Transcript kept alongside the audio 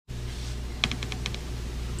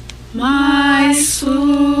My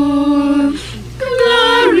soul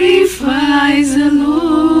glorifies the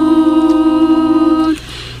Lord.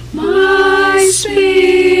 My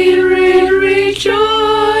spirit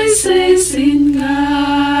rejoices in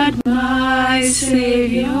God, my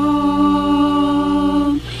Savior.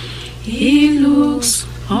 He looks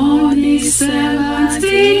on his servants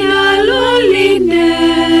in a lowliness.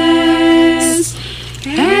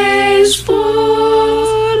 Henceforth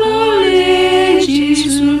all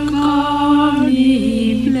ages will call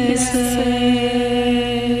me blessed.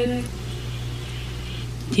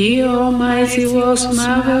 The Almighty was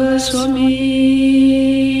marvelous for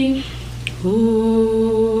me.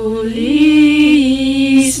 Holy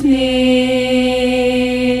His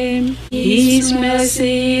name. His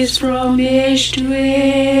mercy is from age to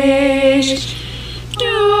age.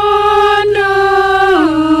 On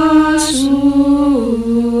us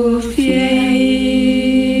who fear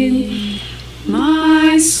Him.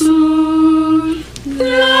 My soul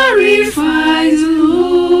glorifies the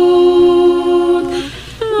Lord.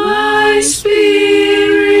 My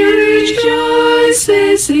spirit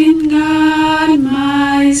rejoices in God,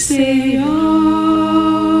 my Savior.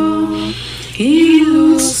 He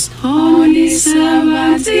looks on his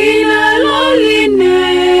servants in a lowliness.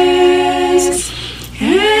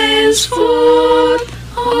 Henceforth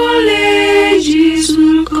all ages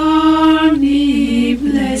will call me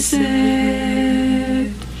blessed.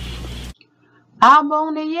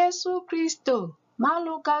 Abong ni Yesu Kristo,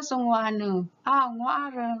 maluka songwanu,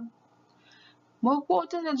 ngwara.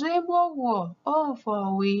 Mokote na drebo wo,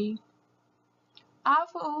 for we.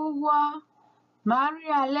 Afu uwa,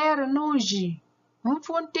 Maria lere noji,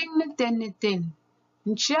 mfonting na ten.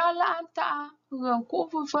 Nchala anta,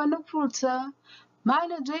 kufu fa na pruta,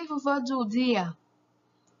 mana drefu fa Judea.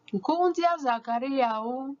 Nkundia Zakaria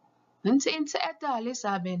o, nti eta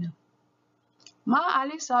Elisabeth. Ma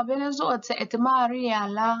Elisabeth zo et Maria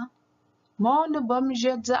la, mon bom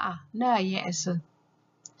jedza na yes.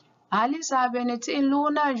 Elisabeth in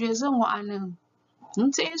luna jesu anu.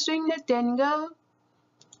 Nti swing na tenga.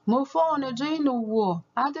 Mo fone dui no wo,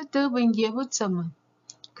 ada turbin yebutsama.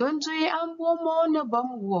 Country ambo mo na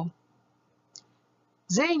bom wo.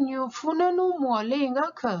 Zain you funa no mo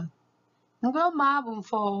linga ka. Nga mabum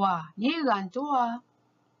for wa, ye gantua.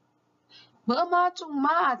 Burma tung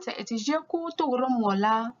ma ata etije ku to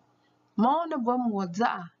mola. Mo na bom wo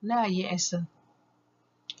za na yes.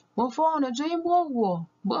 Mo fone dui mo wo,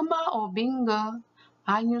 burma o binga.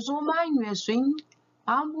 Anyuzo ma nywe swing,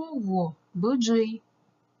 ambo wo, budui.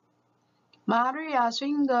 Maria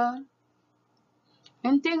swinga.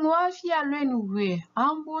 Nting wafia lwenwe,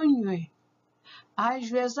 ambo nywe.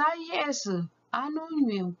 Ajweza yesu, anu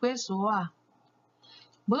nywe mkwesoa.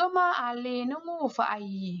 Burma ale nungufa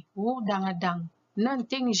ayi, wu dangadang,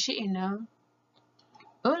 nanting shiina.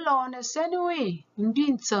 Ulone senwe,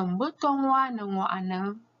 mbintsam butongwa nangwa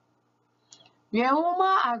ana.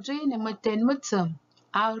 Nyewuma adwe ni mten mutsam,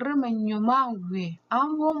 agrimen nyuma we,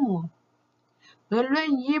 ambo mu.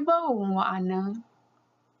 Ulwen yiba wungwa ana.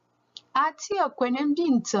 Ati akwenem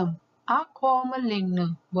bintam, akoma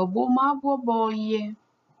lingna, babu mabo boye.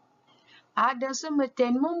 Adase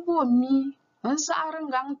meten mumbo mi,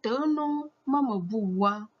 ansarangang teno, mama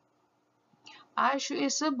buwa. Ashu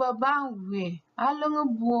isi babangwe, alanga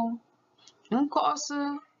buo.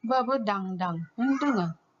 Nkose baba dang,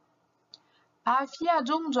 ndunga. Afia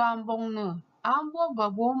jambongna, ambo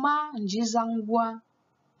babu ma njizangwa.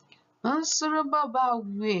 Ansere baba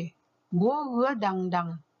we, bo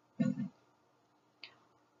dang.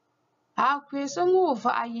 Akwesa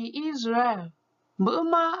nguva ayi Israel,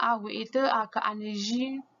 Burma awete aka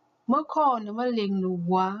aneji, makone maling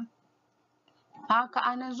nuwa. Aka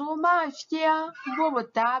anazoma afia, bobo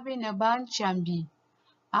tabi na ban chambi.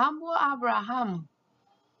 Ambo Abraham,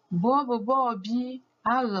 bobo bobi,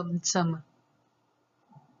 agam.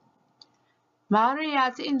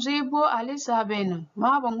 Maria ti injebo Elisabeth,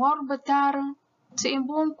 maba ngor batara, ti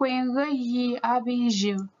imbon kwenga yi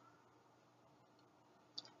abijim.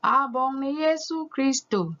 Abong ni Yesu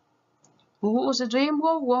Kristo. Who is a dream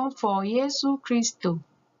one for Yesu Kristo.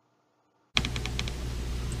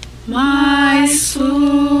 My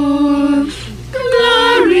soul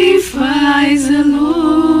glorifies the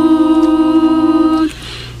Lord.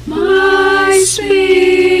 My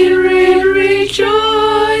spirit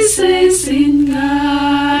rejoices in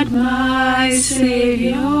God, my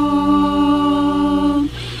Savior.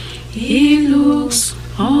 He looks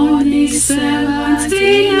on his servants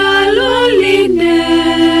in a lowliness.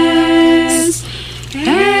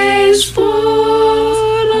 Henceforth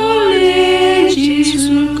all ages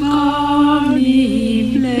will call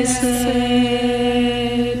me blessed.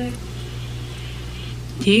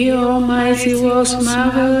 The Almighty was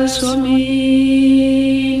marvelous for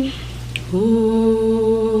me.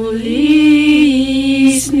 Holy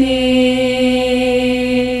His name.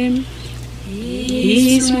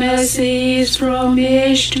 His mercy is from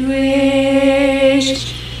age to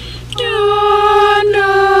age. On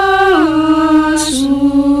us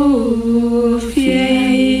who fear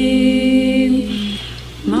Him.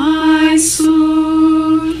 My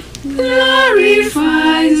soul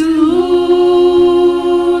glorifies the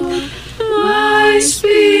Lord. My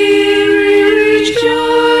spirit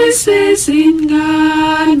rejoices in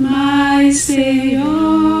God, my Savior.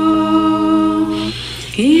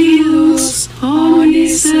 He looks on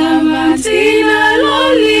His servant in a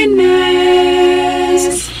loneliness.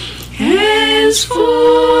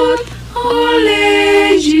 Henceforth all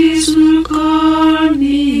ages will call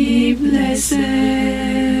me blessed.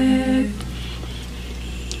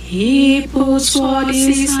 He puts forth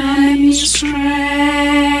His hand in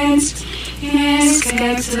strength, and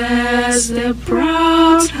scatters the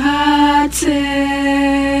proud-hearted.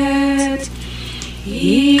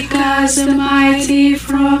 He casts the mighty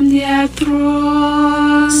from their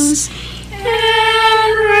thrones,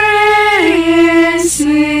 and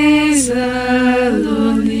raises the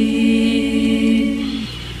lonely.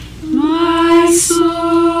 My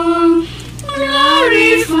soul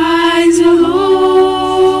glorifies the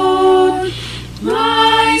Lord.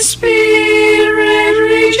 My spirit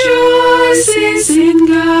rejoices in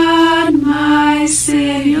God, my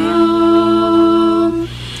Savior.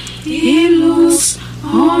 He looks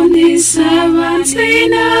on His servant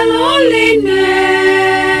in a loneliness.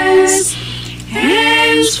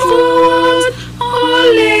 Henceforth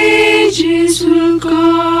all ages will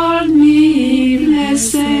call me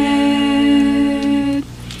blessed.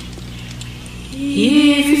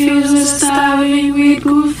 He fills the starving with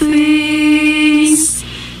good things,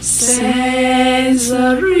 sends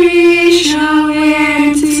the rich away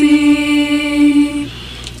empty.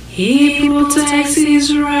 He protects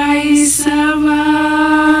His right servant